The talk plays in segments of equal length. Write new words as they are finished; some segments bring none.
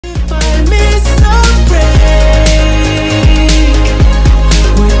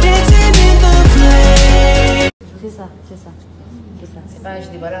C'est pas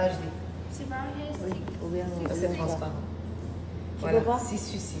HD, voilà HD. C'est pas HD. Oui, ou bien c'est transparent. Voilà, 6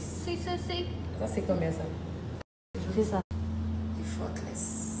 sur 6. 6 sur 6. Ça c'est combien ça? C'est ça.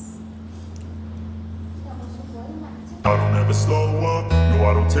 Effortless. I don't ever slow up, no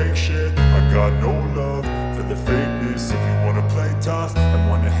I don't take shit. I got no love for the fakeness. If you wanna play tough and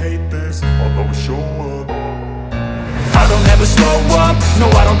wanna hate this, I'll always show up. I don't ever slow up, no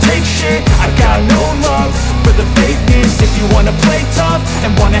I don't take shit. I got no love for the fakeness. If you wanna play tough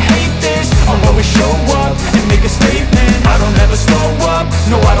and wanna hate this, I'll always show up and make a statement. I don't ever slow up,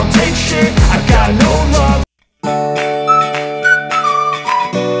 no I don't take shit. I got no love.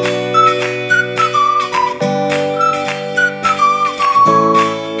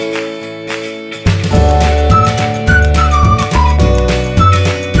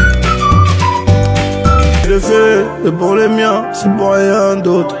 Je le fais, c'est pour les miens, c'est pour rien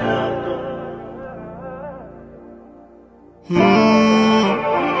d'autre.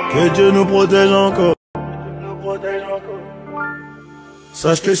 Que Dieu nous protège encore.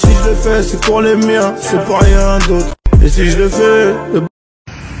 Sache que si je le fais, c'est pour les miens, c'est pour rien d'autre. Et si je le fais, c'est...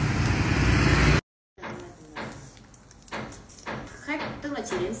 Khách tức là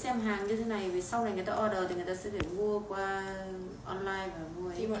chỉ đến xem hàng như thế này, vì sau này người ta order thì người ta sẽ để mua qua online và mua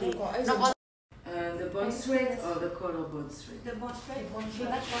Thì thì nó có the bond straight or the color bond straight? The bond straight. She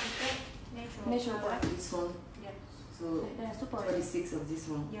like bond straight. Natural black. This one. Yeah. So They're super. 26 of this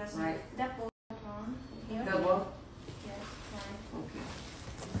one. Yes. Right. Double one. Here. Double. Yes. Right. Okay.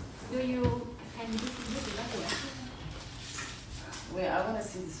 Do you can you use the double? Wait, I wanna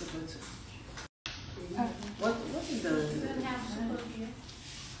see the super too. What is the? We have super here.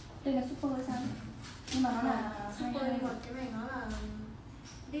 Đây là super hay sao? Nhưng mà nó là Super nhưng mà cái này nó là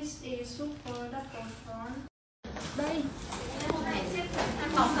this is super double tone. đây. Cái này xếp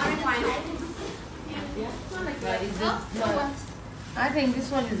màu sao bên ngoài này. Nó là But is it? no. No. I think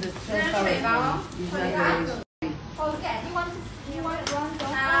this one is the transparent one. It's not very. Thôi kệ you want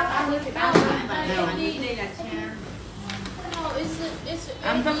đây là chair. No, it's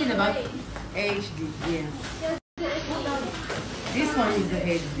I'm talking about HD. Yeah. This one is the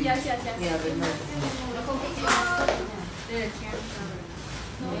HD. Yes. Yeah, but not this one. Đây là chair.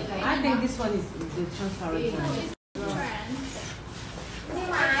 I think this one is the transparent one. Đi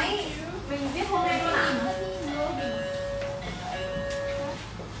máy. Mình viết hôm nay là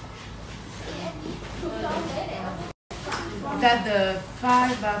That the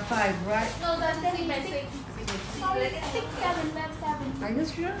 5x5, right? no, that's 6 by 6. Sorry, 6, 7 by 7. Are you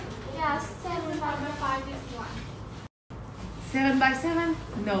sure? Yeah, 7 by 5 is one. 7 by 7?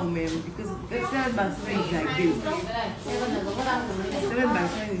 No, ma'am, because the 7 by 7 is like this. 7 by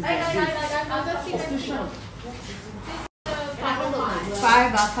 7 is like this. It's too short.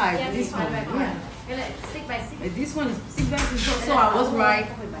 5 by 5, this one. Yeah. 6 by 6. This one is 6 by 6, so I was right.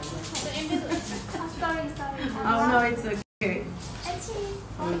 Sorry. Oh no, it's okay. Actually,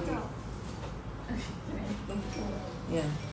 Yeah.